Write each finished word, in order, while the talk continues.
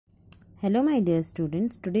Hello my dear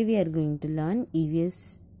students, today we are going to learn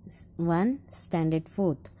EVS 1 Standard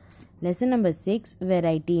 4th. Lesson number 6,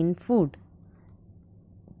 Variety in Food.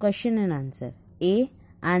 Question and answer. A.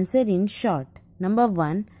 Answer in short. Number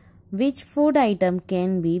 1. Which food item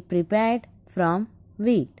can be prepared from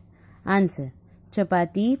wheat? Answer.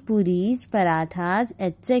 Chapati, puris, parathas,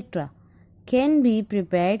 etc. can be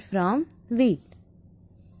prepared from wheat.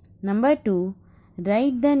 Number 2.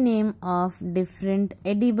 Write the name of different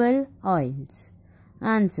edible oils.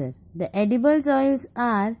 Answer. The edible oils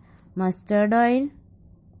are mustard oil,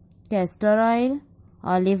 castor oil,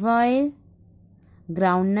 olive oil,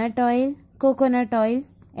 groundnut oil, coconut oil,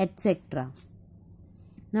 etc.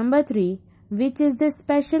 Number 3. Which is the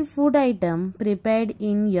special food item prepared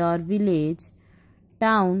in your village,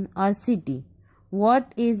 town or city?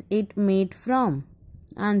 What is it made from?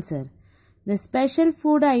 Answer. The special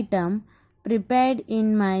food item prepared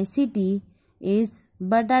in my city is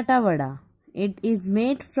batata vada. It is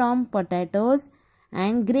made from potatoes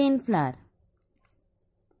and grain flour.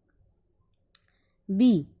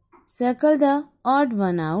 B. Circle the odd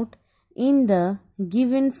one out in the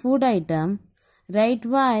given food item. Write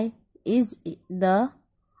why is the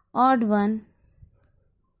odd one.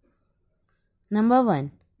 Number 1.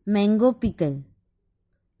 Mango pickle.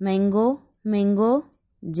 Mango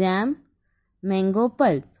jam, mango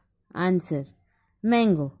pulp. Answer.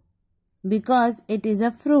 Mango, because it is a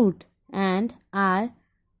fruit and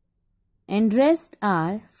rest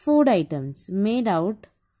are food items made out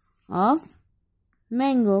of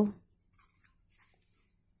mango.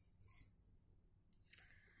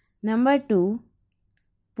 Number 2.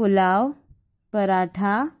 Pulao,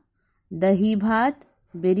 paratha, dahi bhat,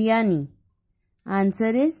 biryani.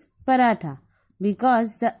 Answer is paratha,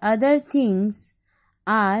 because the other things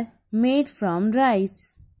are made from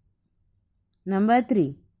rice. Number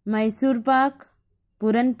 3. Mysore pak,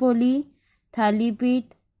 puran poli,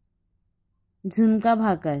 thalipit, zunka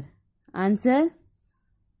bhakar. Answer.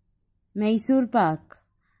 Mysore pak,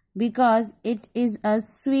 because it is a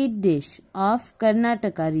sweet dish of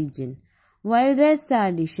Karnataka region, while rest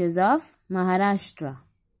are dishes of Maharashtra.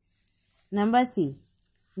 Number C.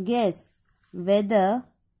 Guess whether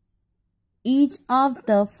each of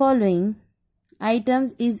the following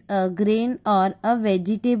items is a grain or a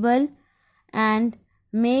vegetable, and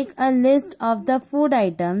make a list of the food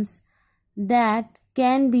items that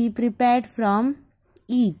can be prepared from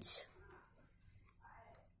each.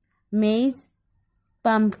 Maize,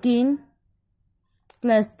 pumpkin,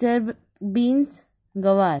 cluster beans,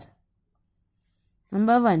 gawar.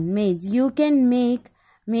 Number 1. Maize. You can make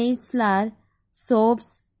maize flour,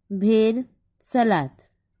 soaps, bhel, salad.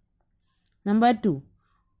 Number 2.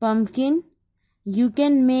 Pumpkin. You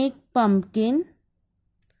can make pumpkin,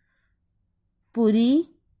 puri,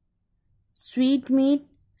 sweet meat,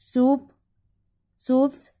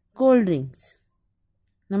 soups, cold drinks.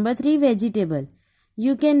 Number 3. Vegetable.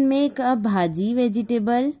 You can make a bhaji,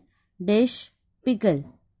 vegetable dish, pickle.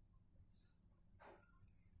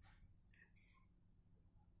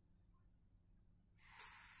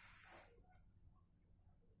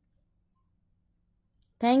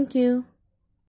 Thank you.